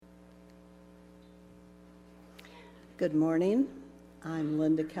Good morning. I'm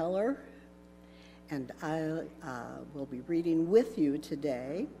Linda Keller, and I will be reading with you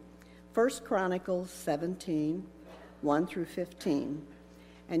today 1 Chronicles 17, 1 through 15.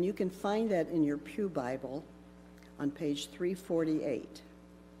 And you can find that in your Pew Bible on page 348.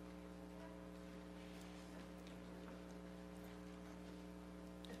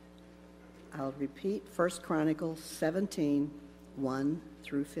 I'll repeat 1 Chronicles 17, 1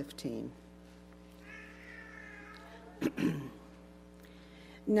 through 15.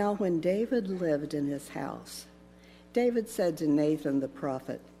 Now when David lived in his house, David said to Nathan the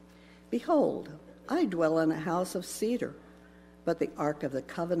prophet, "Behold, I dwell in a house of cedar, but the ark of the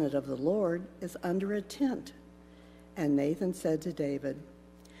covenant of the Lord is under a tent." And Nathan said to David,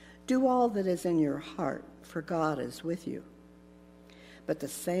 "Do all that is in your heart, for God is with you." But the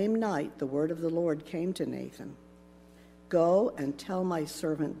same night the word of the Lord came to Nathan, "Go and tell my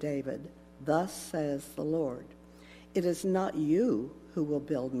servant David, thus says the Lord, it is not you who will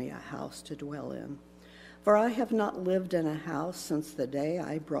build me a house to dwell in, for I have not lived in a house since the day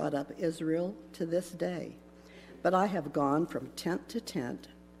I brought up Israel to this day, but I have gone from tent to tent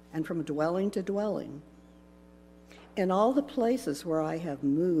and from dwelling to dwelling. In all the places where I have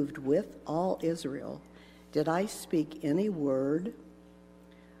moved with all Israel, did I speak any word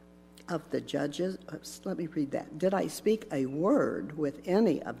of the judges? Let me read that. Did I speak a word with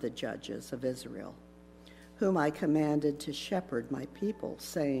any of the judges of Israel, whom I commanded to shepherd my people,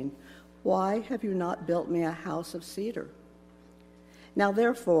 saying, why have you not built me a house of cedar? Now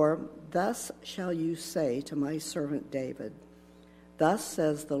therefore, thus shall you say to my servant David, thus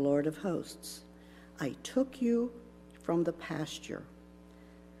says the Lord of hosts, I took you from the pasture,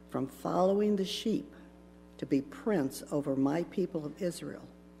 from following the sheep, to be prince over my people of Israel,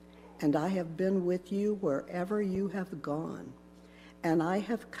 and I have been with you wherever you have gone, and I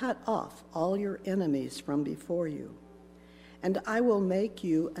have cut off all your enemies from before you. And I will make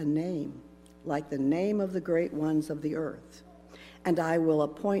you a name, like the name of the great ones of the earth. And I will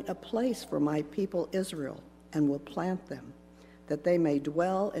appoint a place for my people Israel, and will plant them, that they may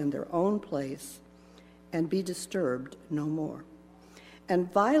dwell in their own place, and be disturbed no more.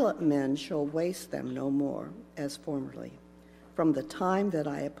 And violent men shall waste them no more, as formerly, from the time that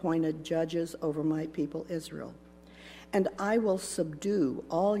I appointed judges over my people Israel. And I will subdue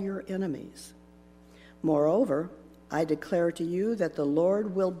all your enemies. Moreover, I declare to you that the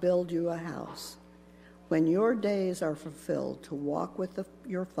Lord will build you a house. When your days are fulfilled to walk with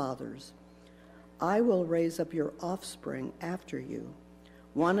your fathers, I will raise up your offspring after you,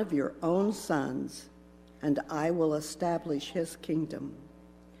 one of your own sons, and I will establish his kingdom.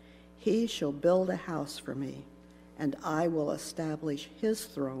 He shall build a house for me, and I will establish his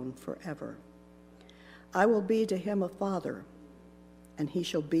throne forever. I will be to him a father, and he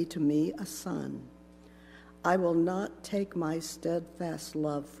shall be to me a son. I will not take my steadfast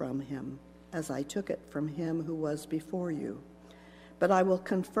love from him, as I took it from him who was before you, but I will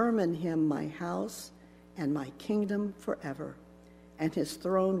confirm in him my house and my kingdom forever, and his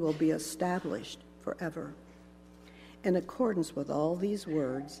throne will be established forever. In accordance with all these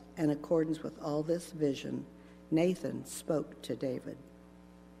words, and in accordance with all this vision, Nathan spoke to David.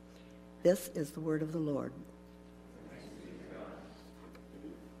 This is the word of the Lord.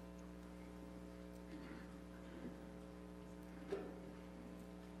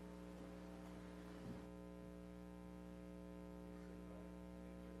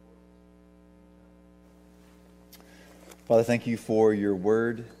 Father, thank you for your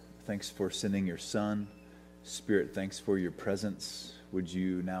word. Thanks for sending your Son. Spirit, thanks for your presence. Would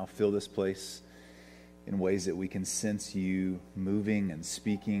you now fill this place in ways that we can sense you moving and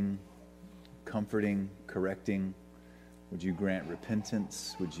speaking, comforting, correcting? Would you grant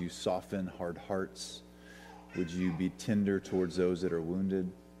repentance? Would you soften hard hearts? Would you be tender towards those that are wounded?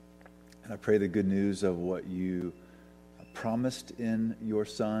 And I pray the good news of what you promised in your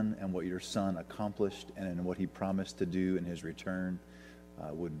Son and what your Son accomplished and in what he promised to do in his return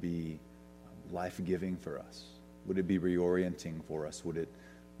would be life-giving for us. Would it be reorienting for us? Would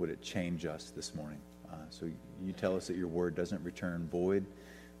it change us this morning? So you tell us that your word doesn't return void.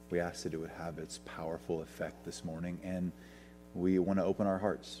 We ask that it would have its powerful effect this morning, and we want to open our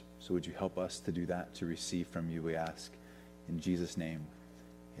hearts. So would you help us to do that, to receive from you, we ask. In Jesus' name,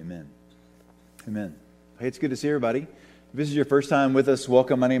 amen. Amen. Hey, it's good to see everybody. If this is your first time with us,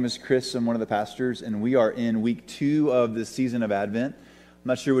 welcome. My name is Chris. I'm one of the pastors, and we are in week 2 of the season of Advent. I'm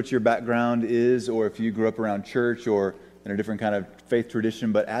not sure what your background is, or if you grew up around church or in a different kind of faith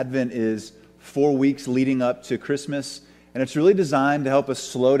tradition, but Advent is 4 weeks leading up to Christmas, and it's really designed to help us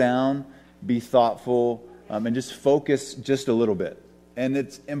slow down, be thoughtful, and just focus just a little bit. And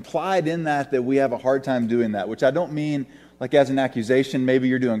it's implied in that we have a hard time doing that, which I don't mean like as an accusation. Maybe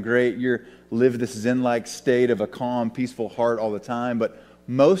you're doing great. You live this Zen-like state of a calm, peaceful heart all the time. But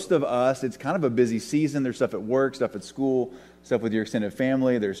most of us, it's kind of a busy season. There's stuff at work, stuff at school, stuff with your extended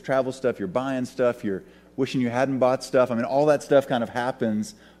family. There's travel stuff. You're buying stuff. You're wishing you hadn't bought stuff. I mean, all that stuff kind of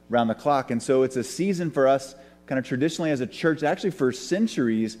happens around the clock. And so it's a season for us kind of traditionally as a church, actually for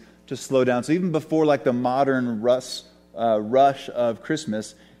centuries, to slow down. So even before like the modern rush of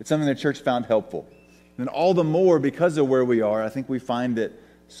Christmas, it's something the church found helpful. And all the more because of where we are, I think we find it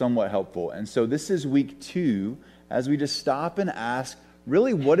somewhat helpful. And so this is week 2 as we just stop and ask,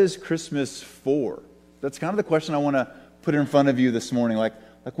 really, what is Christmas for? That's kind of the question I want to put in front of you this morning. Like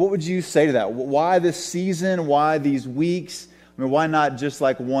what would you say to that? Why this season? Why these weeks? I mean, why not just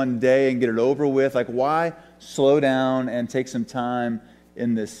like one day and get it over with? Like, why slow down and take some time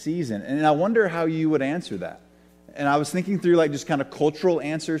in this season? And I wonder how you would answer that. And I was thinking through like just kind of cultural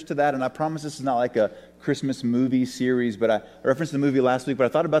answers to that. And I promise this is not like a Christmas movie series, but I referenced the movie last week, but I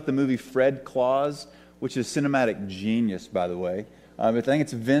thought about the movie Fred Claus, which is cinematic genius, by the way. I think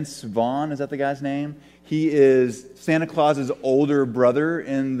it's Vince Vaughn. Is that the guy's name? He is Santa Claus's older brother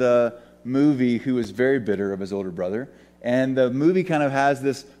in the movie, who is very bitter of his older brother. And the movie kind of has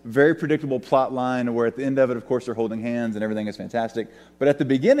this very predictable plot line where at the end of it, of course, they're holding hands and everything is fantastic. But at the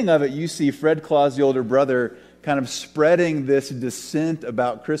beginning of it, you see Fred Claus, the older brother, kind of spreading this dissent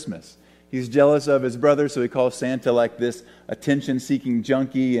about Christmas. He's jealous of his brother, so he calls Santa like this attention-seeking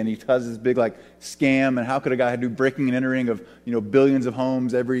junkie, and he does this big like scam. And how could a guy do breaking and entering of billions of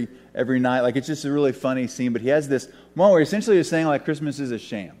homes every night? Like, it's just a really funny scene. But he has this moment where essentially he's saying like Christmas is a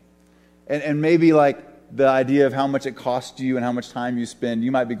sham, and maybe like the idea of how much it costs you and how much time you spend,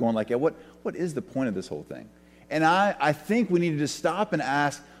 you might be going like, yeah, what is the point of this whole thing? And I think we need to just stop and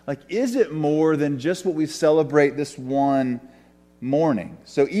ask, like, is it more than just what we celebrate this one morning?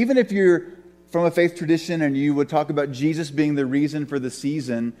 So even if you're from a faith tradition and you would talk about Jesus being the reason for the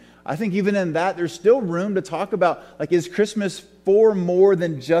season, I think even in that, there's still room to talk about, like, is Christmas for more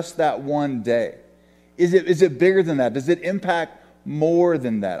than just that one day? Is it bigger than that? Does it impact more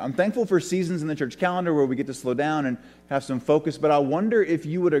than that? I'm thankful for seasons in the church calendar where we get to slow down and have some focus, but I wonder if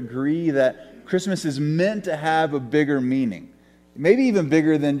you would agree that Christmas is meant to have a bigger meaning, maybe even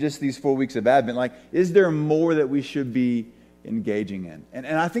bigger than just these 4 weeks of Advent. Like, is there more that we should be engaging in? And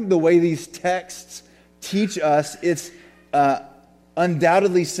I think the way these texts teach us, it's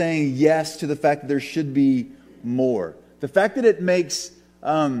undoubtedly saying yes to the fact that there should be more. The fact that it makes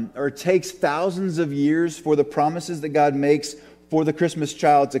or takes thousands of years for the promises that God makes for the Christmas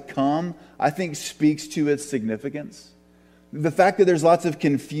child to come, I think speaks to its significance. The fact that there's lots of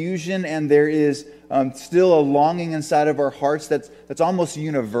confusion and there is still a longing inside of our hearts that's almost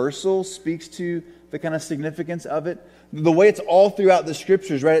universal speaks to the kind of significance of it. The way it's all throughout the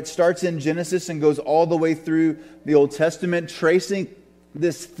scriptures, right? It starts in Genesis and goes all the way through the Old Testament, tracing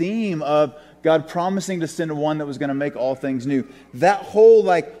this theme of God promising to send one that was going to make all things new. That whole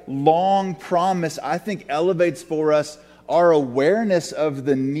like long promise, I think, elevates for us our awareness of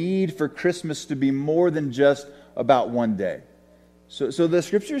the need for Christmas to be more than just about one day. So the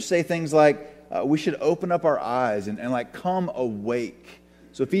scriptures say things like we should open up our eyes and like come awake.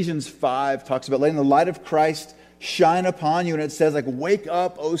 So Ephesians 5 talks about letting the light of Christ shine upon you, and it says like, wake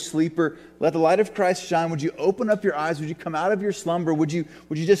up, O sleeper, let the light of Christ shine. Would you open up your eyes? Would you come out of your slumber? Would you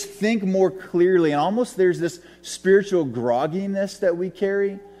just think more clearly? And almost there's this spiritual grogginess that we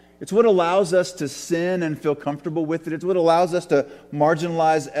carry. It's what allows us to sin and feel comfortable with it. It's what allows us to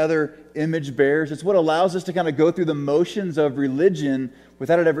marginalize other image bearers. It's what allows us to kind of go through the motions of religion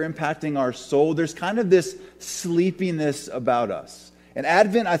without it ever impacting our soul. There's kind of this sleepiness about us. And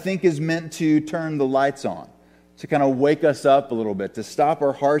Advent, I think, is meant to turn the lights on, to kind of wake us up a little bit, to stop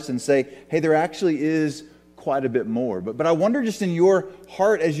our hearts and say, hey, there actually is quite a bit more. But I wonder, just in your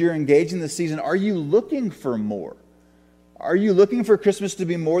heart as you're engaging this season, are you looking for more? Are you looking for Christmas to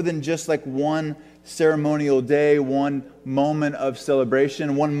be more than just like one ceremonial day, one moment of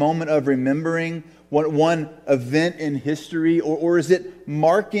celebration, one moment of remembering, one event in history, or is it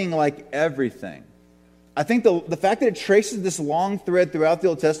marking like everything? I think the fact that it traces this long thread throughout the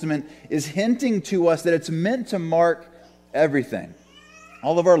Old Testament is hinting to us that it's meant to mark everything.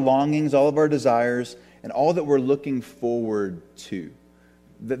 All of our longings, all of our desires, and all that we're looking forward to.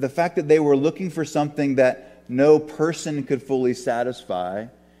 The fact that they were looking for something that no person could fully satisfy,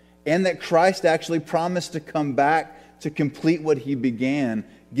 and that Christ actually promised to come back to complete what he began,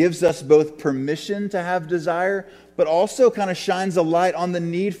 gives us both permission to have desire, but also kind of shines a light on the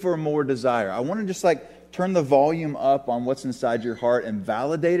need for more desire. I want to just like turn the volume up on what's inside your heart and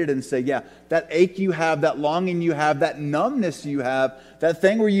validate it and say, yeah, that ache you have, that longing you have, that numbness you have, that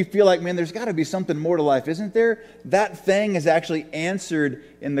thing where you feel like, man, there's got to be something more to life, isn't there? That thing is actually answered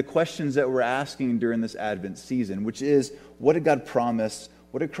in the questions that we're asking during this Advent season, which is, what did God promise?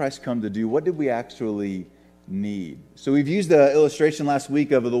 What did Christ come to do? What did we actually need? So we've used the illustration last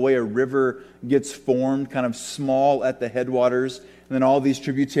week of the way a river gets formed, kind of small at the headwaters, and then all these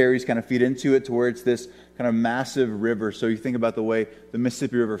tributaries kind of feed into it to where it's this kind of massive river. So you think about the way the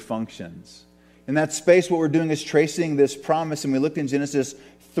Mississippi River functions. In that space, what we're doing is tracing this promise, and we looked in Genesis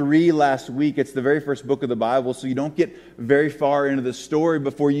 3 last week. It's the very first book of the Bible, so you don't get very far into the story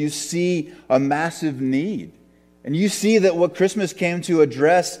before you see a massive need. And you see that what Christmas came to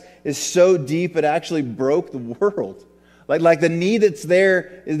address is so deep it actually broke the world. Like the need that's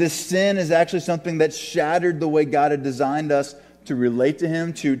there, this sin is actually something that shattered the way God had designed us to relate to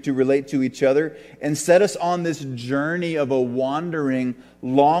Him, to relate to each other, and set us on this journey of a wandering,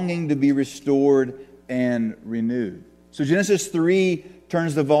 longing to be restored and renewed. So Genesis 3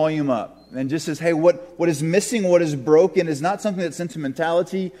 turns the volume up and just says, hey, what is missing, what is broken is not something that's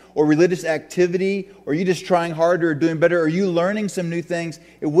sentimentality or religious activity or you just trying harder or doing better or you learning some new things.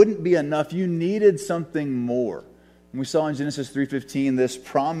 It wouldn't be enough. You needed something more. And we saw in Genesis 3:15 this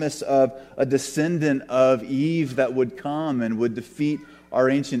promise of a descendant of Eve that would come and would defeat our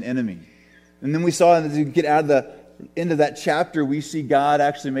ancient enemy. And then we saw, as we get out of the end of that chapter, we see God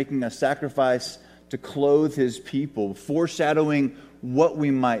actually making a sacrifice to clothe His people, foreshadowing what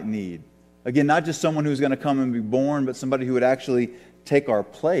we might need. Again, not just someone who's going to come and be born, but somebody who would actually take our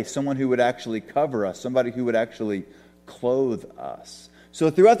place, someone who would actually cover us, somebody who would actually clothe us. So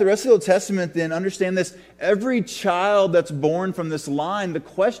throughout the rest of the Old Testament, then, understand this, every child that's born from this line, the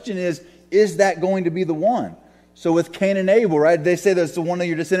question is that going to be the one? So with Cain and Abel, right, they say that's the one of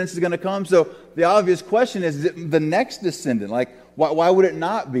your descendants is going to come. So the obvious question is it the next descendant? Like, why would it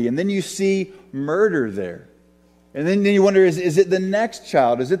not be? And then you see murder there. And then you wonder, is it the next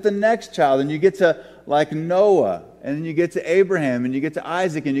child? Is it the next child? And you get to like Noah, and then you get to Abraham, and you get to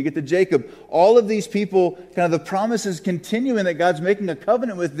Isaac, and you get to Jacob. All of these people, kind of the promises continuing that God's making a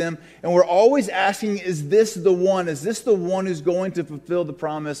covenant with them. And we're always asking, is this the one? Is this the one who's going to fulfill the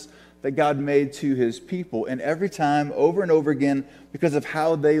promise that God made to His people? And every time, over and over again, because of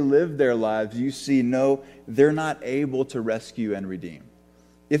how they live their lives, you see, no, they're not able to rescue and redeem.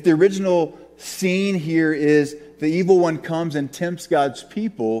 If the original scene here is the evil one comes and tempts God's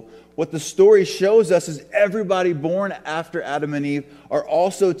people, what the story shows us is everybody born after Adam and Eve are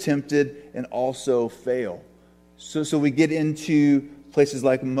also tempted and also fail. So we get into places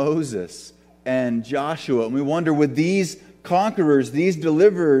like Moses and Joshua, and we wonder, would these conquerors, these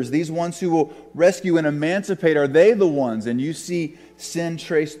deliverers, these ones who will rescue and emancipate, are they the ones? And you see sin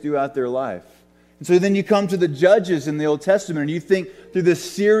traced throughout their life. And so then you come to the judges in the Old Testament and you think through this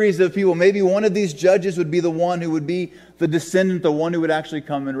series of people, maybe one of these judges would be the one who would be the descendant, the one who would actually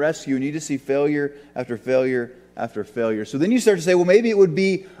come and rescue. And you just see failure after failure after failure. So then you start to say, well, maybe it would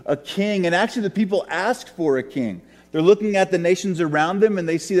be a king. And actually the people asked for a king. They're looking at the nations around them and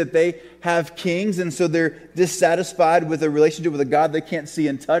they see that they have kings. And so they're dissatisfied with a relationship with a God they can't see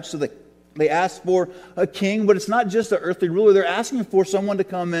and touch. So they ask for a king, but it's not just an earthly ruler. They're asking for someone to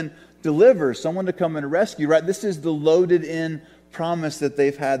come and deliver, someone to come and rescue, right? This is the loaded in promise that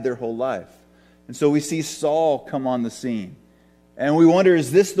they've had their whole life. And so we see Saul come on the scene. And we wonder,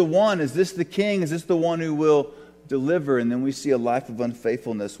 is this the one? Is this the king? Is this the one who will deliver? And then we see a life of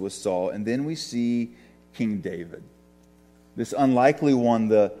unfaithfulness with Saul. And then we see King David. This unlikely one,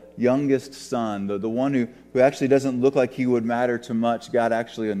 the youngest son, the one who actually doesn't look like he would matter too much. God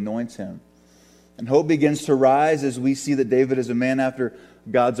actually anoints him. And hope begins to rise as we see that David is a man after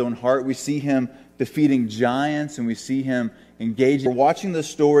God's own heart. We see him defeating giants and we see him engaging. We're watching the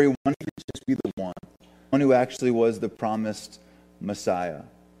story, one who could just be the one who actually was the promised Messiah.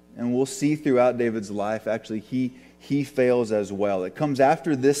 And we'll see throughout David's life, actually, he fails as well. It comes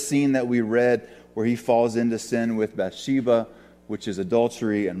after this scene that we read where he falls into sin with Bathsheba, which is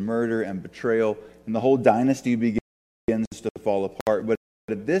adultery and murder and betrayal. And the whole dynasty begins to fall apart. But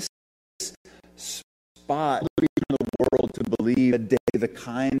at this spot in the world to believe that the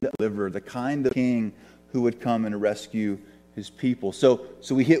kind of deliverer, the kind of king who would come and rescue his people. So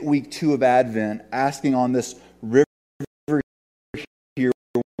we hit week 2 of Advent, asking on this river here,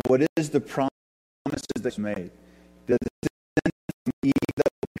 what is the promises that's made? The descendant from Eve that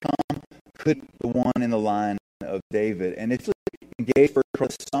would come could be the one in the line of David. And it's engaged for a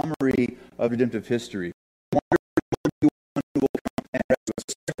summary of redemptive history.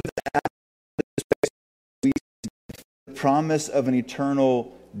 The promise of an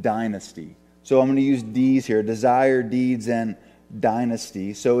eternal dynasty. So I'm going to use D's here, desire, deeds, and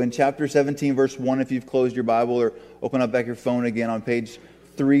dynasty. So in chapter 17, verse 1, if you've closed your Bible or open up back your phone again on page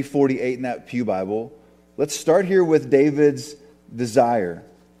 348 in that Pew Bible, let's start here with David's desire.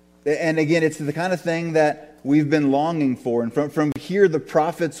 And again, it's the kind of thing that we've been longing for. And from here, the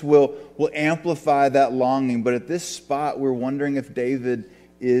prophets will amplify that longing. But at this spot, we're wondering if David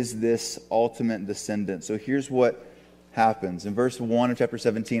is this ultimate descendant. So here's what happens. In verse 1 of chapter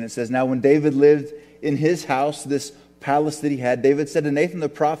 17, it says, "Now when David lived in his house, this palace that he had, David said to Nathan the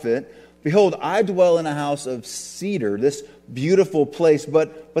prophet, 'Behold, I dwell in a house of cedar,'" this beautiful place,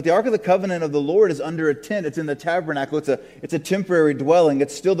 but the Ark of the Covenant of the Lord is under a tent. It's in the tabernacle. It's a temporary dwelling.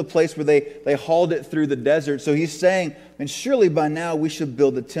 It's still the place where they hauled it through the desert. So he's saying, and surely by now we should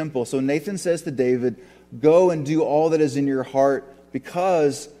build a temple. So Nathan says to David, "Go and do all that is in your heart,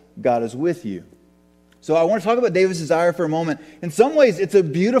 because God is with you." So I want to talk about David's desire for a moment. In some ways, it's a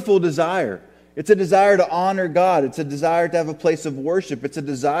beautiful desire. It's a desire to honor God. It's a desire to have a place of worship. It's a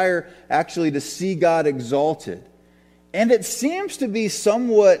desire actually to see God exalted. And it seems to be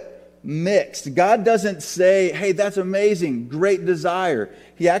somewhat mixed. God doesn't say, "Hey, that's amazing, great desire."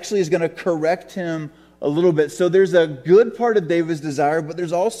 He actually is going to correct him a little bit. So there's a good part of David's desire, but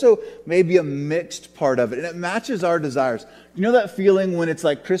there's also maybe a mixed part of it. And it matches our desires. You know that feeling when it's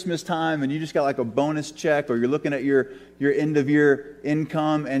like Christmas time and you just got like a bonus check, or you're looking at your end of year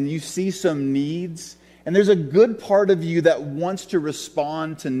income and you see some needs? And there's a good part of you that wants to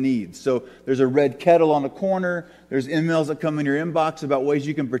respond to needs. So there's a red kettle on the corner. There's emails that come in your inbox about ways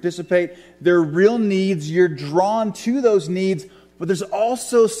you can participate. They're real needs. You're drawn to those needs. But there's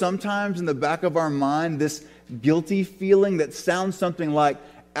also sometimes in the back of our mind this guilty feeling that sounds something like,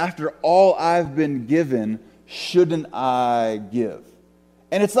 "After all I've been given, shouldn't I give?"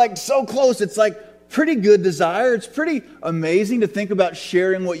 And it's like so close. It's like pretty good desire. It's pretty amazing to think about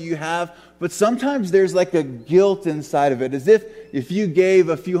sharing what you have. But sometimes there's like a guilt inside of it, as if you gave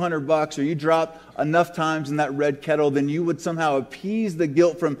a few $100 or you dropped enough times in that red kettle, then you would somehow appease the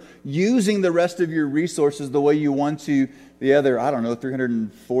guilt from using the rest of your resources the way you want to the other,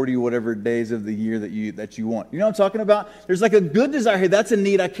 340 whatever days of the year that you want. You know what I'm talking about? There's like a good desire. Hey, that's a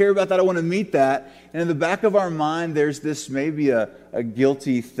need. I care about that. I want to meet that. And in the back of our mind, there's this maybe a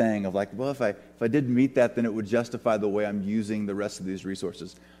guilty thing of like, well, if I did meet that, then it would justify the way I'm using the rest of these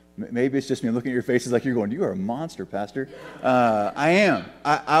resources. Maybe it's just me looking at your faces like you're going, "You are a monster, Pastor." I am.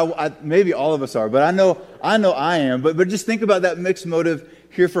 I maybe all of us are, but I know I am. But just think about that mixed motive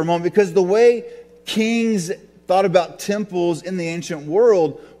here for a moment, because the way kings thought about temples in the ancient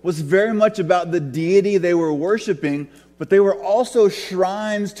world was very much about the deity they were worshiping, but they were also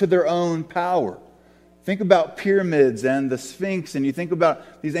shrines to their own power. Think about pyramids and the Sphinx, and you think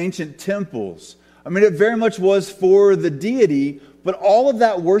about these ancient temples. I mean, it very much was for the deity, but all of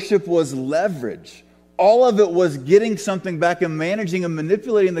that worship was leverage. All of it was getting something back and managing and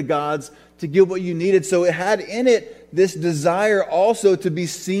manipulating the gods to get what you needed. So it had in it this desire also to be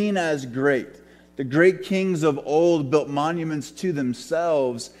seen as great. The great kings of old built monuments to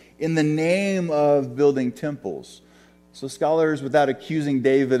themselves in the name of building temples. So scholars, without accusing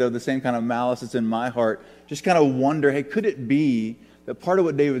David of the same kind of malice that's in my heart, just kind of wonder, hey, could it be that part of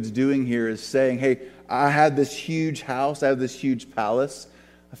what David's doing here is saying, hey, I have this huge house, I have this huge palace.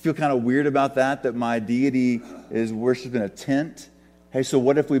 I feel kind of weird about that my deity is worshipped in a tent. Hey, so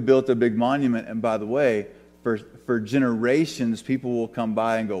what if we built a big monument? And by the way, for generations, people will come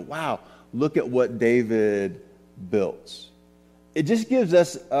by and go, wow, look at what David built. It just gives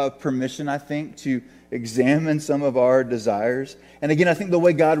us permission, I think, to examine some of our desires. And again, I think the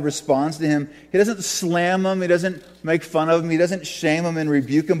way God responds to him, he doesn't slam him, he doesn't make fun of him, he doesn't shame him and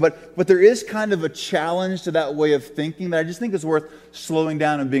rebuke him, but there is kind of a challenge to that way of thinking that I just think is worth slowing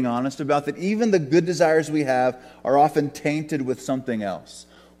down and being honest about, that even the good desires we have are often tainted with something else.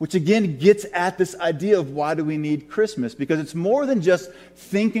 Which again gets at this idea of why do we need Christmas? Because it's more than just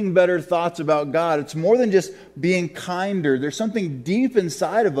thinking better thoughts about God. It's more than just being kinder. There's something deep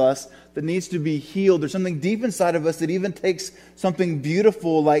inside of us that needs to be healed. There's something deep inside of us that even takes something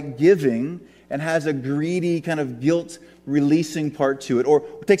beautiful like giving and has a greedy kind of guilt-releasing part to it. Or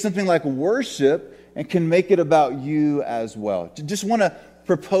take something like worship and can make it about you as well. Just want to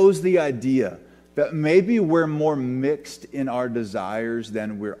propose the idea that maybe we're more mixed in our desires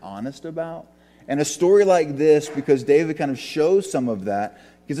than we're honest about. And a story like this, because David kind of shows some of that,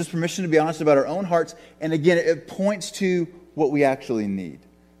 gives us permission to be honest about our own hearts. And again, it points to what we actually need.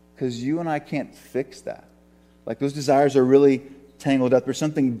 Because you and I can't fix that. Like those desires are really tangled up. There's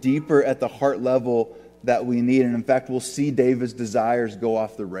something deeper at the heart level that we need. And in fact, we'll see David's desires go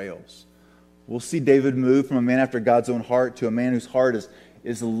off the rails. We'll see David move from a man after God's own heart to a man whose heart is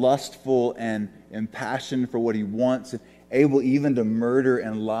is lustful and impassioned for what he wants, able even to murder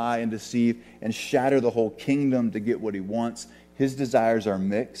and lie and deceive and shatter the whole kingdom to get what he wants. His desires are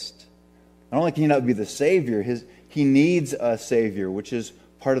mixed. Not only can he not be the Savior, he needs a Savior, which is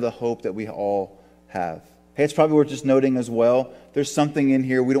part of the hope that we all have. Hey, it's probably worth just noting as well, there's something in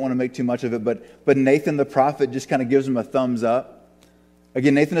here, we don't want to make too much of it, but Nathan the prophet just kind of gives him a thumbs up.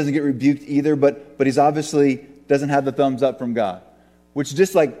 Again, Nathan doesn't get rebuked either, but he's obviously doesn't have the thumbs up from God, which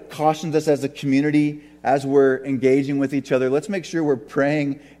just like cautions us as a community, as we're engaging with each other, let's make sure we're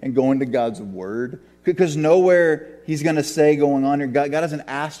praying and going to God's word, because nowhere he's going to say going on here, God hasn't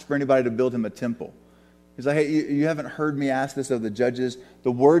asked for anybody to build him a temple. He's like, hey, you haven't heard me ask this of the judges.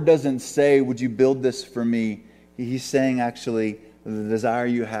 The word doesn't say, would you build this for me? He's saying, actually, the desire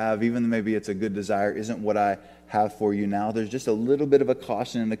you have, even maybe it's a good desire, isn't what I have for you now. There's just a little bit of a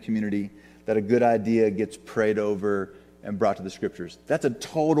caution in the community that a good idea gets prayed over and brought to the scriptures. That's a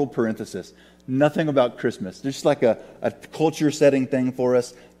total parenthesis. Nothing about Christmas. There's just like a culture setting thing for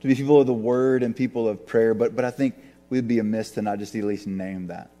us to be people of the word and people of prayer. But I think we'd be amiss to not just at least name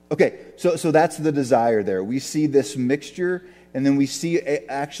that. Okay, so that's the desire there. We see this mixture, and then we see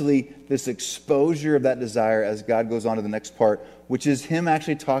actually this exposure of that desire as God goes on to the next part, which is him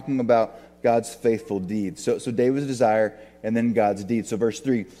actually talking about God's faithful deeds. So David's desire and then God's deeds. So verse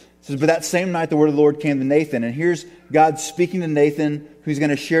 3 says, but that same night the word of the Lord came to Nathan. And here's God speaking to Nathan, who's going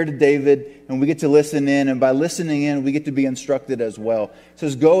to share to David, and we get to listen in. And by listening in, we get to be instructed as well. It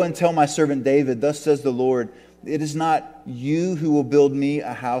says, go and tell my servant David, thus says the Lord, it is not you who will build me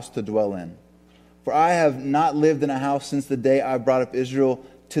a house to dwell in. For I have not lived in a house since the day I brought up Israel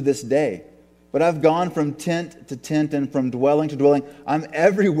to this day. But I've gone from tent to tent and from dwelling to dwelling. I'm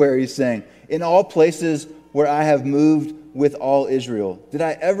everywhere, he's saying, in all places where I have moved with all Israel. Did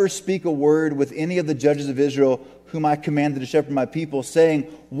I ever speak a word with any of the judges of Israel whom I commanded to shepherd my people, saying,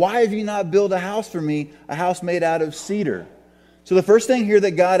 why have you not built a house for me, a house made out of cedar? So the first thing here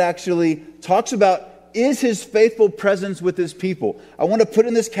that God actually talks about is his faithful presence with his people. I want to put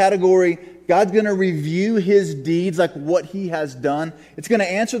in this category, God's going to review his deeds, like what he has done. It's going to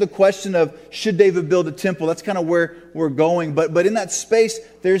answer the question of, should David build a temple? That's kind of where we're going. But in that space,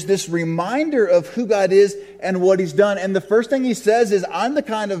 there's this reminder of who God is and what he's done. And the first thing he says is, I'm the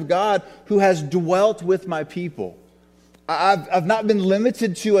kind of God who has dwelt with my people. I've not been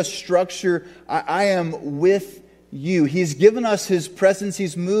limited to a structure. I am with you. He's given us his presence.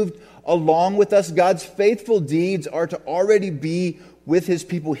 He's moved along with us. God's faithful deeds are to already be with his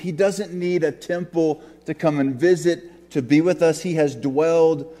people. He doesn't need a temple to come and visit, to be with us. He has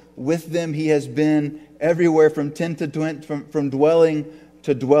dwelled with them. He has been everywhere from tent to tent, from dwelling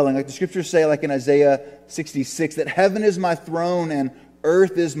to dwelling. Like the scriptures say, like in Isaiah 66, that heaven is my throne and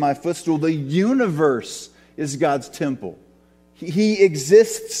earth is my footstool. The universe is God's temple. He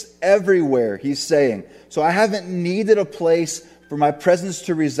exists everywhere, he's saying. So I haven't needed a place for my presence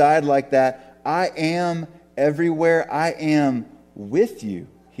to reside like that. I am everywhere. I am with you,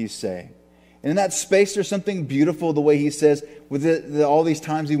 he's saying. And in that space, there's something beautiful the way he says, with all these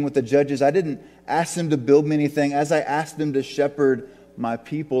times, even with the judges, I didn't ask them to build me anything as I asked them to shepherd my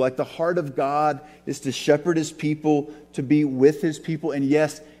people. Like the heart of God is to shepherd his people, to be with his people. And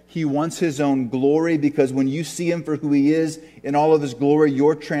yes, he wants his own glory, because when you see him for who he is in all of his glory,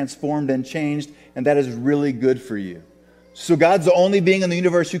 you're transformed and changed, and that is really good for you. So God's the only being in the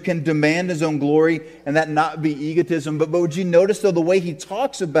universe who can demand his own glory, and that not be egotism. But would you notice, though, the way he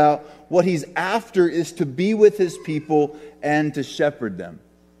talks about what he's after is to be with his people and to shepherd them.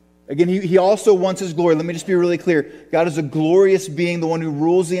 Again, he also wants his glory. Let me just be really clear. God is a glorious being, the one who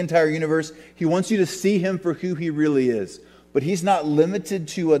rules the entire universe. He wants you to see him for who he really is. But he's not limited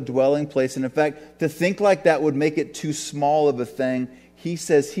to a dwelling place. And in fact, to think like that would make it too small of a thing. He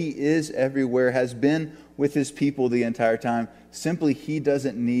says he is everywhere, has been with his people the entire time. Simply, he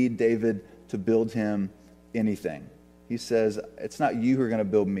doesn't need David to build him anything. He says, it's not you who are going to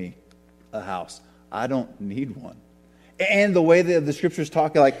build me a house. I don't need one. And the way that the scriptures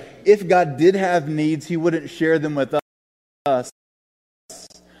talk, like, if God did have needs, he wouldn't share them with us,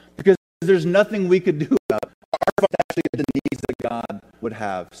 because there's nothing we could do about it. Our actually the needs that God would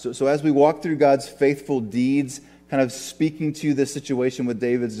have. So as we walk through God's faithful deeds, kind of speaking to this situation with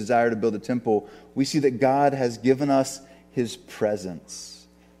David's desire to build a temple, we see that God has given us his presence.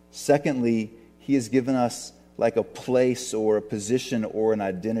 Secondly, he has given us like a place or a position or an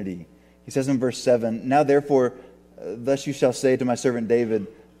identity. He says in verse 7, now therefore, thus you shall say to my servant David,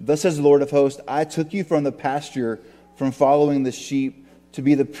 thus says the Lord of hosts, I took you from the pasture, from following the sheep, to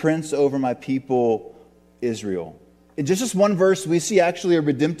be the prince over my people Israel. In just this one verse, we see actually a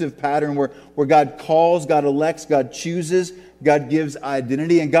redemptive pattern where God calls, God elects, God chooses God gives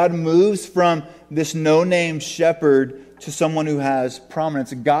identity, and God moves from this no-name shepherd to someone who has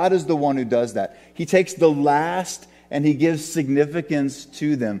prominence. God is the one who does that. He takes the last and he gives significance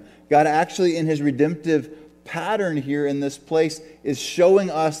to them. God actually, in his redemptive pattern here in this place, is showing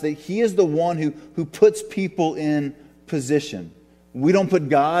us that he is the one who puts people in position. We don't put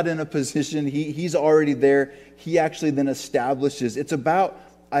God in a position. He's already there. He actually then establishes. It's about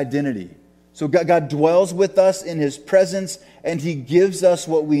identity. So God dwells with us in his presence, and he gives us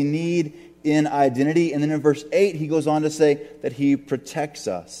what we need in identity. And then in verse 8, he goes on to say that he protects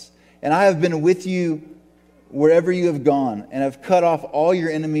us. And I have been with you wherever you have gone, and have cut off all your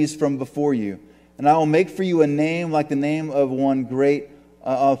enemies from before you. And I will make for you a name like the name of one great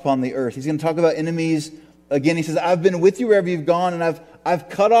upon the earth. He's going to talk about enemies again. He says, I've been with you wherever you've gone, and I've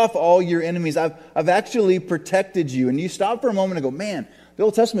cut off all your enemies. I've actually protected you. And you stop for a moment and go, man, the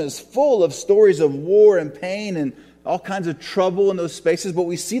Old Testament is full of stories of war and pain and all kinds of trouble in those spaces. But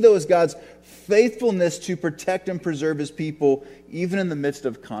we see, though, as God's faithfulness to protect and preserve his people, even in the midst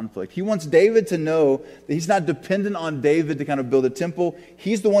of conflict. He wants David to know that he's not dependent on David to kind of build a temple.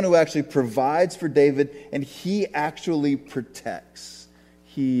 He's the one who actually provides for David, and he actually protects.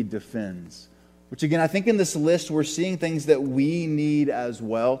 He defends. Which, again, I think in this list, we're seeing things that we need as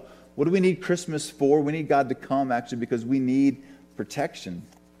well. What do we need Christmas for? We need God to come, actually, because we need protection.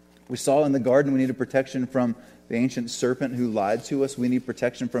 We saw in the garden we needed protection from the ancient serpent who lied to us. We need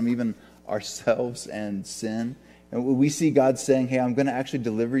protection from even ourselves and sin. And we see God saying, hey, I'm going to actually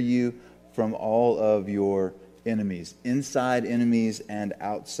deliver you from all of your enemies, inside enemies and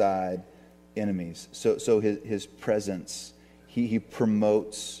outside enemies. So his presence, he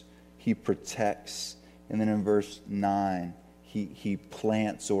promotes, he protects. And then in verse 9, he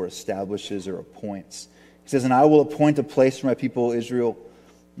plants or establishes or appoints. He says, and I will appoint a place for my people Israel,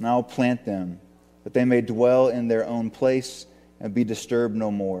 and I will plant them, that they may dwell in their own place and be disturbed no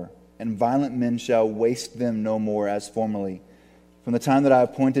more. And violent men shall waste them no more as formerly. From the time that I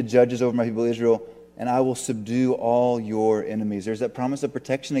appointed judges over my people Israel, and I will subdue all your enemies. There's that promise of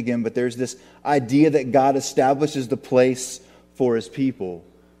protection again, but there's this idea that God establishes the place for his people,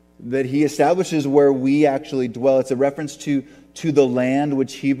 that he establishes where we actually dwell. It's a reference to the land,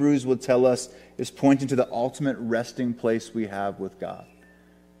 which Hebrews will tell us is pointing to the ultimate resting place we have with God.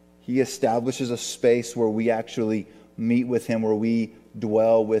 He establishes a space where we actually meet with him, where we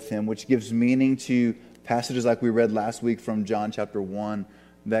dwell with him, which gives meaning to passages like we read last week from John chapter 1,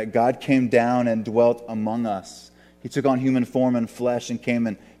 that God came down and dwelt among us. He took on human form and flesh and came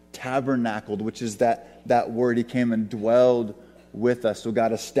and tabernacled, which is that word. He came and dwelled with us. So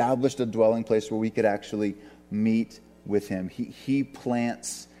God established a dwelling place where we could actually meet with him. He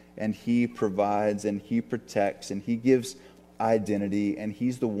plants and he provides and he protects and he gives identity, and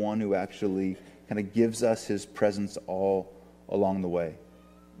he's the one who actually kind of gives us his presence all along the way.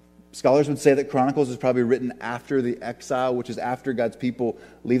 Scholars would say that Chronicles is probably written after the exile, which is after God's people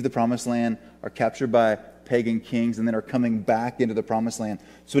leave the promised land, are captured by pagan kings, and then are coming back into the promised land.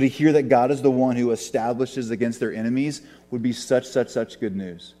 So to hear that God is the one who establishes against their enemies would be such good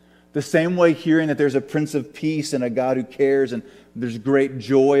news. The same way hearing that there's a Prince of Peace and a God who cares and there's great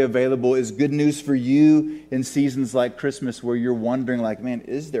joy available is good news for you in seasons like Christmas, where you're wondering, like, man,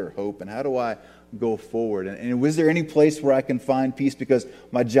 is there hope? And how do I go forward? And was there any place where I can find peace because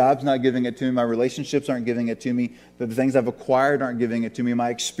my job's not giving it to me, my relationships aren't giving it to me, the things I've acquired aren't giving it to me,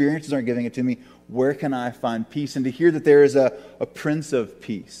 my experiences aren't giving it to me? Where can I find peace? And to hear that there is a Prince of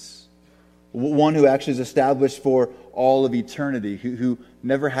Peace, one who actually is established for all of eternity, who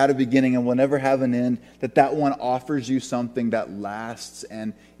never had a beginning and will never have an end, that one offers you something that lasts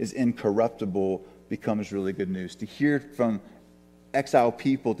and is incorruptible, becomes really good news. To hear from exiled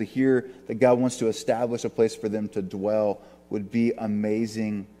people, to hear that God wants to establish a place for them to dwell would be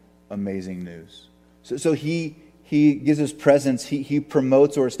amazing news. So he gives his presence, he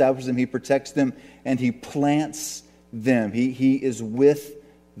promotes or establishes them, he protects them, and he plants them. He is with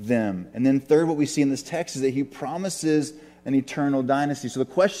them. And then third, what we see in this text is that he promises an eternal dynasty. So the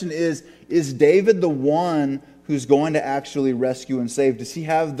question is David the one who's going to actually rescue and save? Does he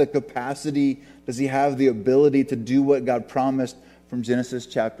have the capacity? Does he have the ability to do what God promised from Genesis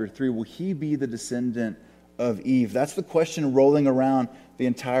chapter 3? Will he be the descendant of Eve? That's the question rolling around the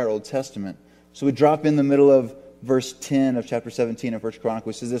entire Old Testament. So we drop in the middle of verse 10 of chapter 17 of 1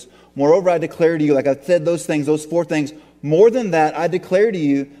 Chronicles. It says this: moreover, I declare to you, like I said, those things, those four things, more than that, I declare to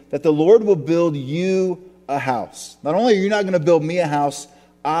you that the Lord will build you a house. Not only are you not going to build me a house,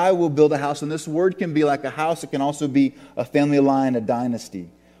 I will build a house. And this word can be like a house. It can also be a family line, a dynasty.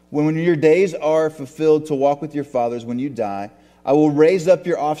 When your days are fulfilled to walk with your fathers when you die, I will raise up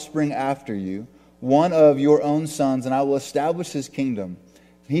your offspring after you, one of your own sons, and I will establish his kingdom.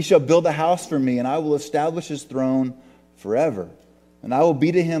 He shall build a house for me, and I will establish his throne forever. And I will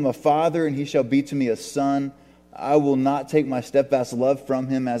be to him a father, and he shall be to me a son. I will not take my steadfast love from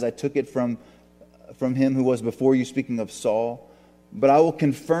him as I took it from him who was before you," speaking of Saul. "But I will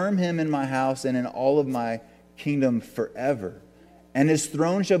confirm him in my house and in all of my kingdom forever. And his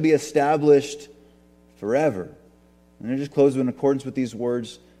throne shall be established forever." And I just close in accordance with these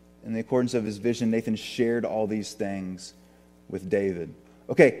words. In the accordance of his vision, Nathan shared all these things with David.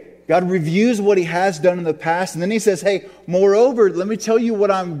 Okay, God reviews what he has done in the past, and then he says, hey, moreover, let me tell you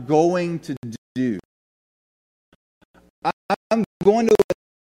what I'm going to do. I'm going to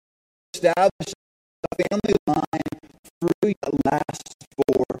establish a family line through that lasts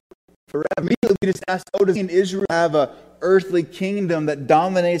forever. Immediately we just ask, does Israel have an earthly kingdom that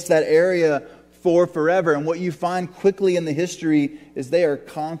dominates that area for forever? And what you find quickly in the history is they are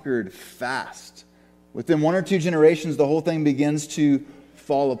conquered fast. Within 1 or 2 generations, the whole thing begins to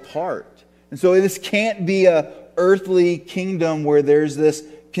fall apart. And so this can't be an earthly kingdom where there's this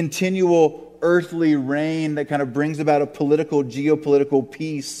continual earthly reign that kind of brings about a political, geopolitical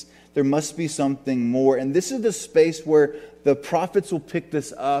peace. There must be something more. And this is the space where the prophets will pick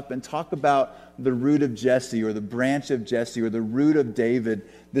this up and talk about the root of Jesse, or the branch of Jesse, or the root of David,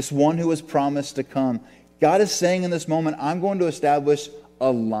 this one who was promised to come. God is saying in this moment, I'm going to establish a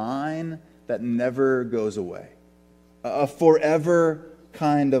line that never goes away. A forever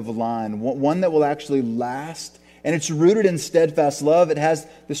kind of line. One that will actually last. And it's rooted in steadfast love. It has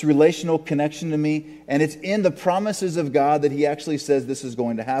this relational connection to me. And it's in the promises of God that he actually says this is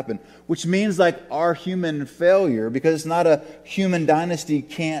going to happen. Which means like our human failure, because it's not a human dynasty,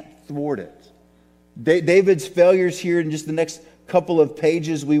 can't thwart it. David's failures here in just the next couple of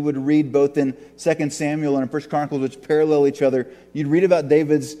pages we would read both in 2 Samuel and in 1 Chronicles, which parallel each other. You'd read about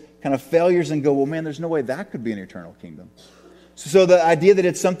David's kind of failures and go, well, man, there's no way that could be an eternal kingdom. So the idea that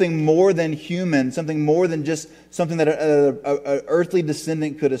it's something more than human, something more than just something that an earthly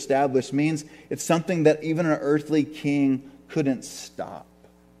descendant could establish, means it's something that even an earthly king couldn't stop.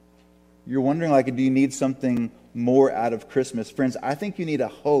 You're wondering, like, do you need something more out of Christmas? Friends, I think you need a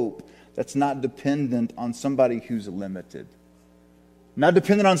hope that's not dependent on somebody who's limited. Not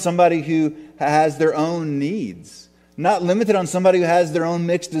dependent on somebody who has their own needs. Not limited on somebody who has their own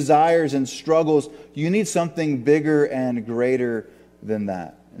mixed desires and struggles. You need something bigger and greater than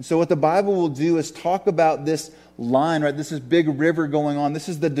that. And so what the Bible will do is talk about this line, right? This is big river going on. This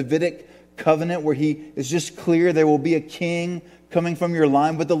is the Davidic covenant where he is just clear there will be a king coming from your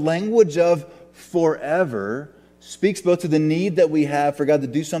line. But the language of forever speaks both to the need that we have for God to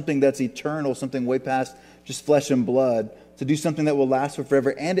do something that's eternal, something way past just flesh and blood, to do something that will last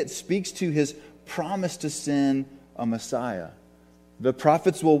forever. And it speaks to his promise to send a Messiah. The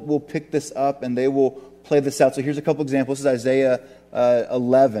prophets will pick this up and they will play this out. So here's a couple examples. This is Isaiah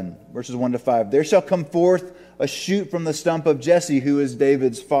 11, verses 1 to 5. "There shall come forth a shoot from the stump of Jesse, who is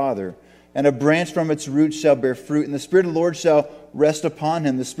David's father, and a branch from its roots shall bear fruit. And the Spirit of the Lord shall rest upon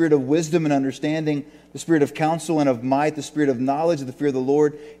him, the Spirit of wisdom and understanding, the Spirit of counsel and of might, the Spirit of knowledge of the fear of the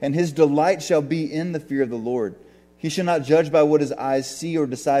Lord. And his delight shall be in the fear of the Lord. He shall not judge by what his eyes see, or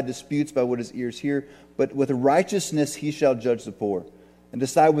decide disputes by what his ears hear. But with righteousness he shall judge the poor, and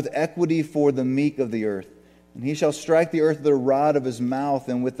decide with equity for the meek of the earth. And he shall strike the earth with the rod of his mouth,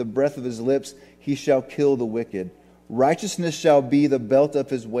 and with the breath of his lips he shall kill the wicked. Righteousness shall be the belt of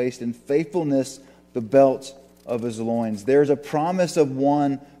his waist, and faithfulness the belt of his loins." There's a promise of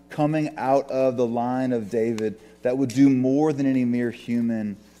one coming out of the line of David that would do more than any mere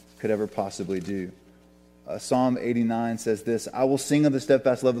human could ever possibly do. Psalm 89 says this, "I will sing of the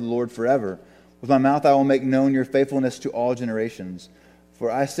steadfast love of the Lord forever. With my mouth I will make known your faithfulness to all generations.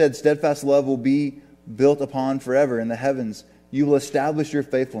 For I said, steadfast love will be built upon forever in the heavens. You will establish your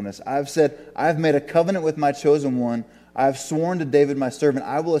faithfulness. I have said, I have made a covenant with my chosen one. I have sworn to David my servant,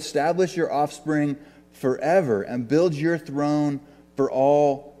 I will establish your offspring forever and build your throne for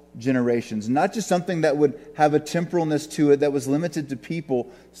all generations." Not just something that would have a temporalness to it that was limited to people,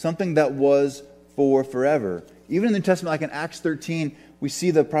 something that was for forever. Even in the New Testament, like in Acts 13, we see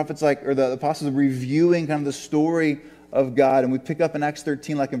the prophets or the apostles reviewing kind of the story of God. And we pick up in Acts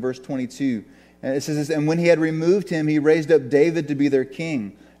 13, like in verse 22. And it says this, "And when he had removed him, he raised up David to be their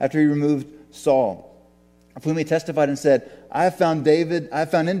king, after he removed Saul, of whom he testified and said, I have found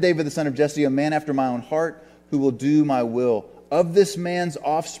in David the son of Jesse a man after my own heart, who will do my will. Of this man's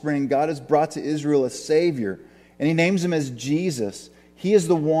offspring, God has brought to Israel a Savior, and he names him as Jesus. He is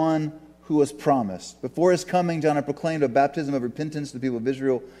the one who was promised. Before his coming, John had proclaimed a baptism of repentance to the people of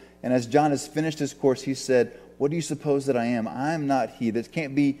Israel. And as John has finished his course, he said, what do you suppose that I am? I am not he. This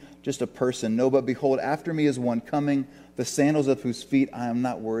can't be just a person. No, but behold, after me is one coming, the sandals of whose feet I am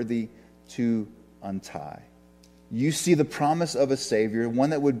not worthy to untie. You see the promise of a Savior,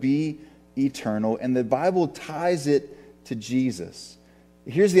 one that would be eternal, and the Bible ties it to Jesus.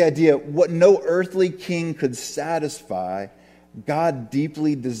 Here's the idea. What no earthly king could satisfy, God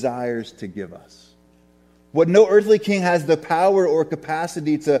deeply desires to give us. What no earthly king has the power or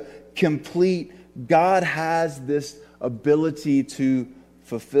capacity to complete, God has this ability to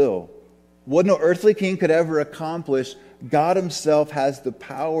fulfill. What no earthly king could ever accomplish, God himself has the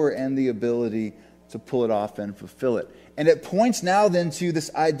power and the ability to pull it off and fulfill it. And it points now then to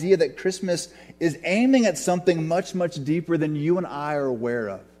this idea that Christmas is aiming at something much, much deeper than you and I are aware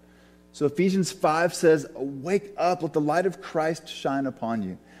of. So Ephesians 5 says, wake up, let the light of Christ shine upon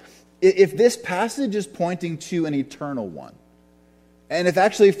you. If this passage is pointing to an eternal one, and if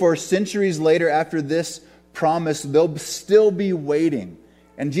actually for centuries later after this promise, they'll still be waiting,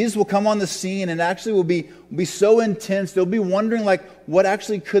 and Jesus will come on the scene and actually will be so intense, they'll be wondering like, what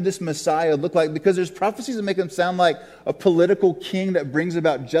actually could this Messiah look like? Because there's prophecies that make him sound like a political king that brings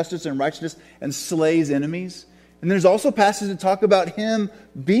about justice and righteousness and slays enemies. And there's also passages that talk about him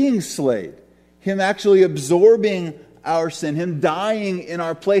being slayed, him actually absorbing our sin, him dying in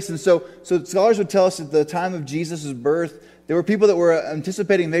our place. And so scholars would tell us at the time of Jesus' birth, there were people that were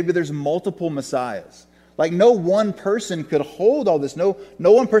anticipating maybe there's multiple Messiahs. Like no one person could hold all this. No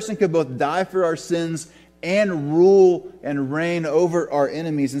one person could both die for our sins and rule and reign over our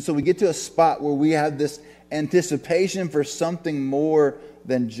enemies. And so we get to a spot where we have this anticipation for something more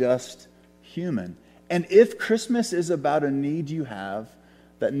than just human. And if Christmas is about a need you have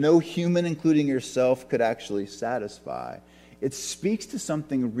that no human, including yourself, could actually satisfy, it speaks to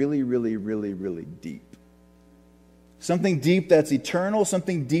something really, really, really, really deep. Something deep that's eternal,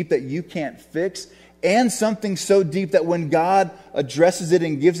 something deep that you can't fix, and something so deep that when God addresses it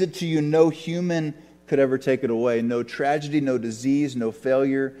and gives it to you, no human could ever take it away. No tragedy, no disease, no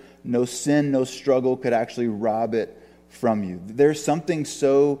failure, no sin, no struggle could actually rob it from you. There's something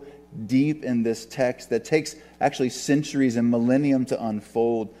so deep in this text that takes actually centuries and millennium to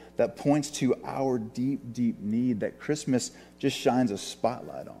unfold that points to our deep, deep need that Christmas just shines a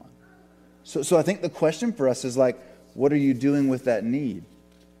spotlight on. So I think the question for us is like, what are you doing with that need?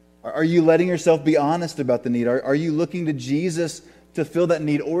 Are you letting yourself be honest about the need? Are you looking to Jesus to fill that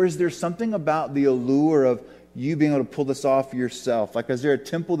need? Or is there something about the allure of you being able to pull this off yourself? Like, is there a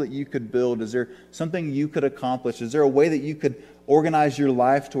temple that you could build? Is there something you could accomplish? Is there a way that you could organize your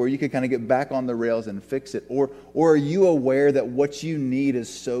life to where you could kind of get back on the rails and fix it? Or are you aware that what you need is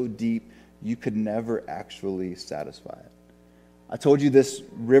so deep you could never actually satisfy it? I told you this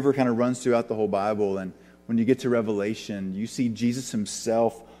river kind of runs throughout the whole Bible, and when you get to Revelation, you see Jesus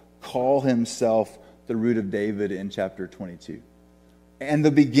himself call himself the root of David in chapter 22. And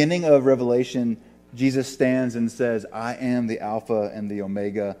the beginning of Revelation, Jesus stands and says, I am the Alpha and the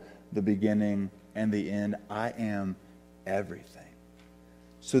Omega, the beginning and the end. I am everything.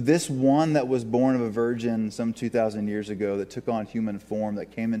 So this one that was born of a virgin some 2,000 years ago, that took on human form,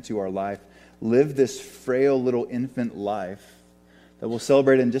 that came into our life, lived this frail little infant life that we'll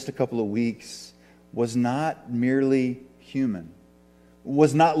celebrate in just a couple of weeks, was not merely human,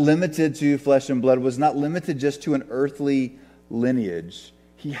 was not limited to flesh and blood, was not limited just to an earthly lineage.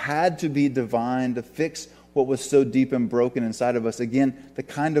 He had to be divine to fix what was so deep and broken inside of us. Again, the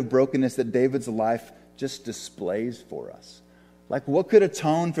kind of brokenness that David's life just displays for us. Like, what could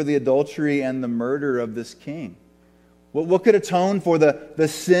atone for the adultery and the murder of this king? What could atone for the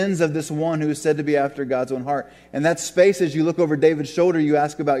sins of this one who is said to be after God's own heart? And that space, as you look over David's shoulder, you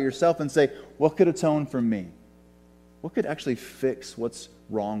ask about yourself and say, what could atone for me? What could actually fix what's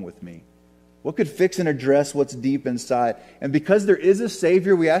wrong with me? What could fix and address what's deep inside? And because there is a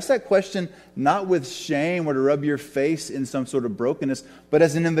Savior, we ask that question not with shame or to rub your face in some sort of brokenness, but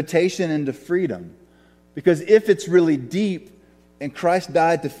as an invitation into freedom. Because if it's really deep and Christ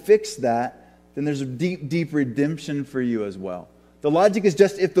died to fix that, then there's a deep, deep redemption for you as well. The logic is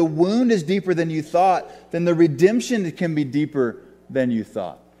just if the wound is deeper than you thought, then the redemption can be deeper than you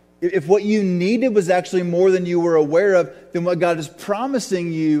thought. If what you needed was actually more than you were aware of, then what God is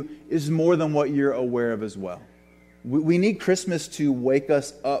promising you is more than what you're aware of as well. We need Christmas to wake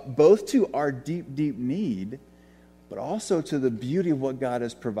us up both to our deep, deep need, but also to the beauty of what God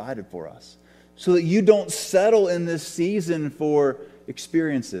has provided for us. So that you don't settle in this season for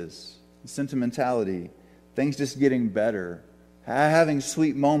experiences, sentimentality, things just getting better, having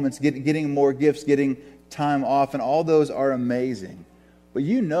sweet moments, getting more gifts, getting time off, and all those are amazing. But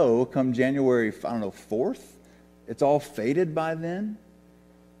you know, come January, 4th, it's all faded by then.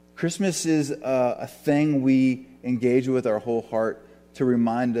 Christmas is a thing we engage with our whole heart to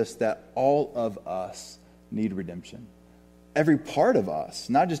remind us that all of us need redemption. Every part of us,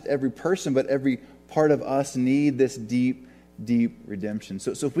 not just every person, but every part of us need this deep, deep redemption.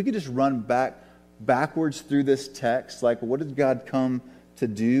 So if we could just run backwards through this text, like what did God come to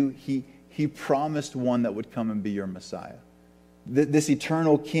do? He promised one that would come and be your Messiah. This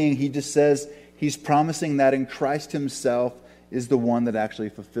eternal King, he just says he's promising that, and Christ himself is the one that actually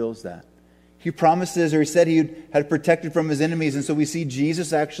fulfills that. He promises, or he said he had protected from his enemies, and so we see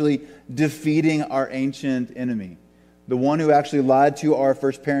Jesus actually defeating our ancient enemy. The one who actually lied to our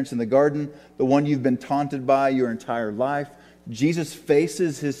first parents in the garden, the one you've been taunted by your entire life. Jesus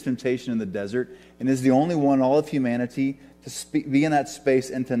faces his temptation in the desert and is the only one in all of humanity to be in that space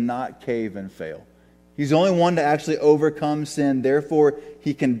and to not cave and fail. He's the only one to actually overcome sin. Therefore,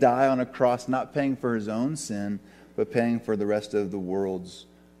 he can die on a cross, not paying for his own sin, but paying for the rest of the world's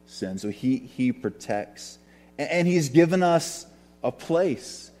sin. So he protects. And he's given us a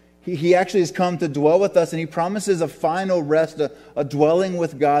place. He actually has come to dwell with us, and he promises a final rest, a dwelling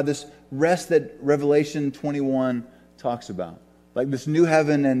with God, this rest that Revelation 21 talks about. Like this new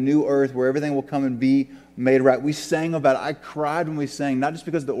heaven and new earth where everything will come and be made right. We sang about it. I cried when we sang, not just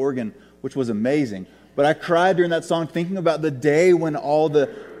because of the organ, which was amazing, but I cried during that song thinking about the day when all the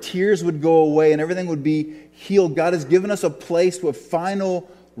tears would go away and everything would be healed. God has given us a place with final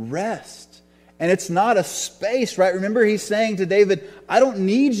rest. And it's not a space, right? Remember, he's saying to David, I don't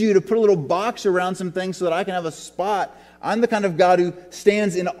need you to put a little box around some things so that I can have a spot. I'm the kind of God who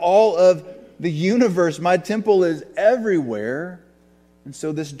stands in all of the universe. My temple is everywhere. And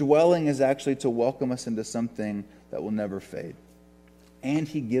so this dwelling is actually to welcome us into something that will never fade. And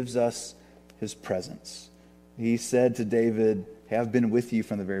he gives us his presence. He said to David, hey, I've been with you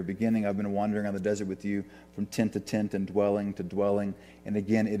from the very beginning. I've been wandering on the desert with you from tent to tent and dwelling to dwelling. And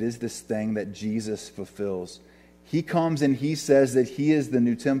again, it is this thing that Jesus fulfills. He comes and he says that he is the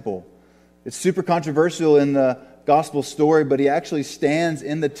new temple. It's super controversial in the gospel story, but he actually stands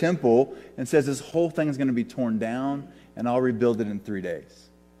in the temple and says this whole thing is going to be torn down and I'll rebuild it in 3 days.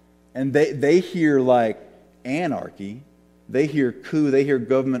 And they hear like anarchy. They hear coup. They hear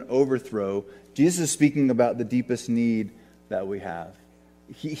government overthrow. Jesus is speaking about the deepest need that we have.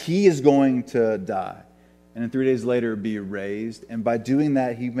 He is going to die. And then 3 days later be raised. And by doing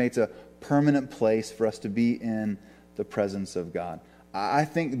that, he makes a permanent place for us to be in the presence of God. I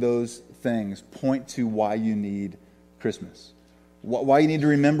think those things point to why you need Christmas. Why you need to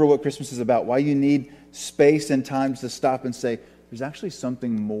remember what Christmas is about. Why you need space and time to stop and say, there's actually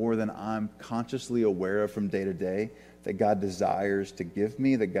something more than I'm consciously aware of from day to day that God desires to give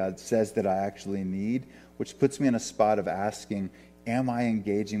me, that God says that I actually need, which puts me in a spot of asking, am I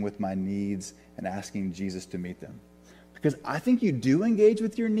engaging with my needs and asking Jesus to meet them? Because I think you do engage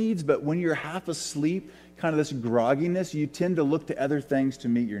with your needs, but when you're half asleep, kind of this grogginess, you tend to look to other things to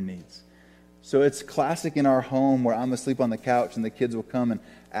meet your needs. So it's classic in our home where I'm asleep on the couch and the kids will come and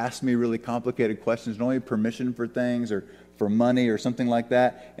ask me really complicated questions, don't need permission for things or for money or something like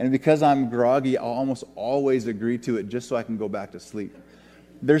that. And because I'm groggy, I'll almost always agree to it just so I can go back to sleep.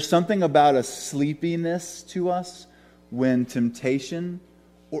 There's something about a sleepiness to us when temptation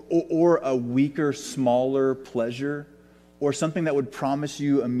or a weaker, smaller pleasure or something that would promise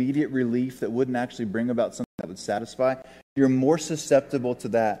you immediate relief that wouldn't actually bring about something that would satisfy, you're more susceptible to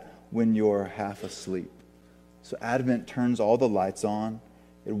that when you're half asleep. So Advent turns all the lights on.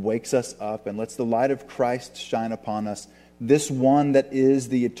 It wakes us up and lets the light of Christ shine upon us. This one that is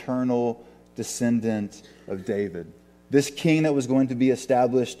the eternal descendant of David. This king that was going to be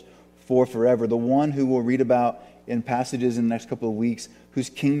established for forever. The one who we'll read about in passages in the next couple of weeks, whose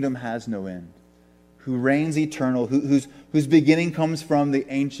kingdom has no end. Who reigns eternal, whose beginning comes from the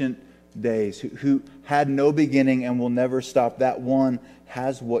ancient days, who had no beginning and will never stop. That one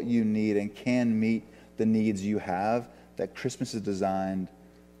has what you need and can meet the needs you have that Christmas is designed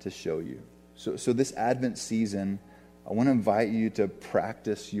to show you. So this Advent season, I want to invite you to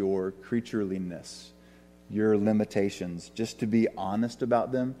practice your creatureliness, your limitations, just to be honest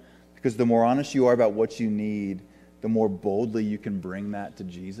about them. Because the more honest you are about what you need, the more boldly you can bring that to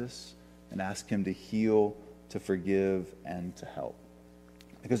Jesus and ask him to heal, to forgive, and to help.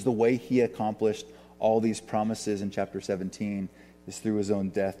 Because the way he accomplished all these promises in chapter 17 is through his own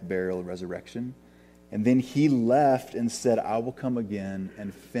death, burial, and resurrection. And then he left and said, I will come again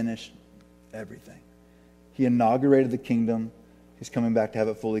and finish everything. He inaugurated the kingdom. He's coming back to have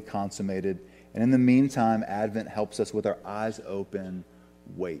it fully consummated. And in the meantime, Advent helps us with our eyes open,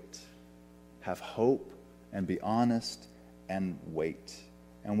 wait. Have hope and be honest and wait.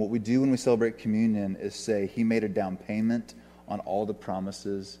 And what we do when we celebrate communion is say, he made a down payment on all the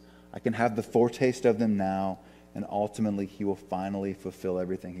promises I can have the foretaste of them now, and ultimately he will finally fulfill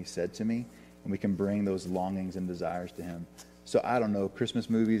everything he said to me, and we can bring those longings and desires to him. So I don't know, Christmas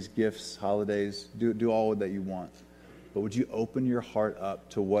movies, gifts, holidays, do all that you want. But would you open your heart up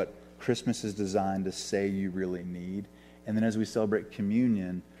to what Christmas is designed to say you really need? And then as we celebrate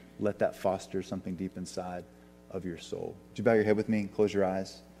communion, let that foster something deep inside of your soul. Would you bow your head with me and close your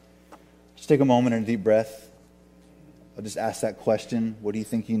eyes? Just take a moment and a deep breath. I'll just ask that question. What do you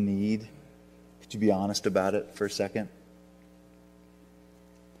think you need? Could you be honest about it for a second?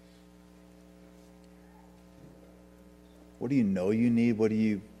 What do you know you need? What do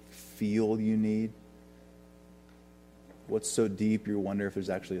you feel you need? What's so deep you wonder if there's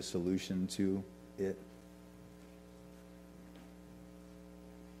actually a solution to it?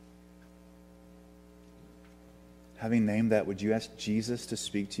 Having named that, would you ask Jesus to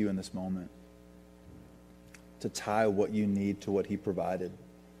speak to you in this moment? To tie what you need to what he provided.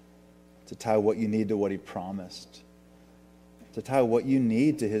 To tie what you need to what he promised. To tie what you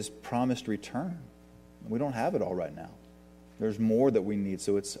need to his promised return. We don't have it all right now. There's more that we need,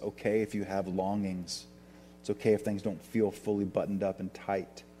 so it's okay if you have longings. It's okay if things don't feel fully buttoned up and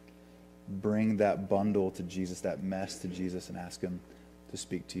tight. Bring that bundle to Jesus, that mess to Jesus, and ask him to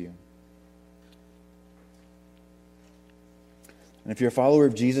speak to you. And if you're a follower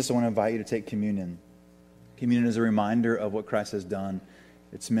of Jesus, I want to invite you to take communion. Communion is a reminder of what Christ has done.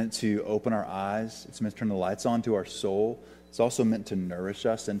 It's meant to open our eyes. It's meant to turn the lights on to our soul. It's also meant to nourish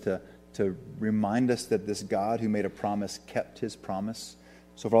us and to remind us that this God who made a promise kept his promise.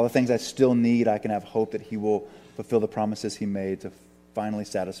 So for all the things I still need, I can have hope that he will fulfill the promises he made to finally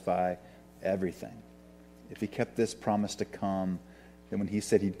satisfy everything. If he kept this promise to come, then when he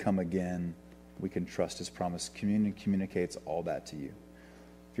said he'd come again, we can trust his promise. Communion communicates all that to you.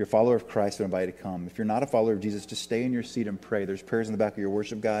 If you're a follower of Christ, I invite you to come. If you're not a follower of Jesus, just stay in your seat and pray. There's prayers in the back of your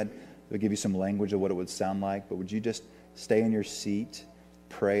worship guide that will give you some language of what it would sound like. But would you just stay in your seat,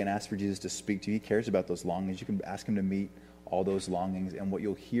 pray, and ask for Jesus to speak to you? He cares about those longings. You can ask him to meet all those longings. And what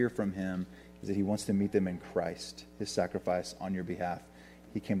you'll hear from him is that he wants to meet them in Christ, his sacrifice on your behalf.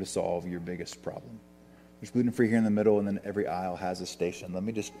 He came to solve your biggest problem. There's gluten-free here in the middle, and then every aisle has a station. Let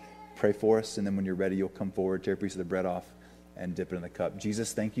me just pray for us, and then when you're ready, you'll come forward, tear a piece of the bread off, and dip it in the cup.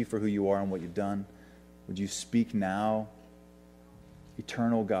 Jesus, thank you for who you are and what you've done. Would you speak now,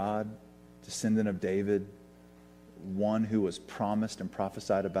 eternal God, descendant of David, one who was promised and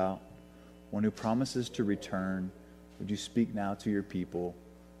prophesied about, one who promises to return. Would you speak now to your people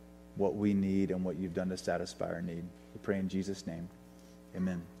what we need and what you've done to satisfy our need? We pray in Jesus' name.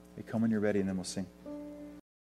 Amen. Hey, come when you're ready, and then we'll sing.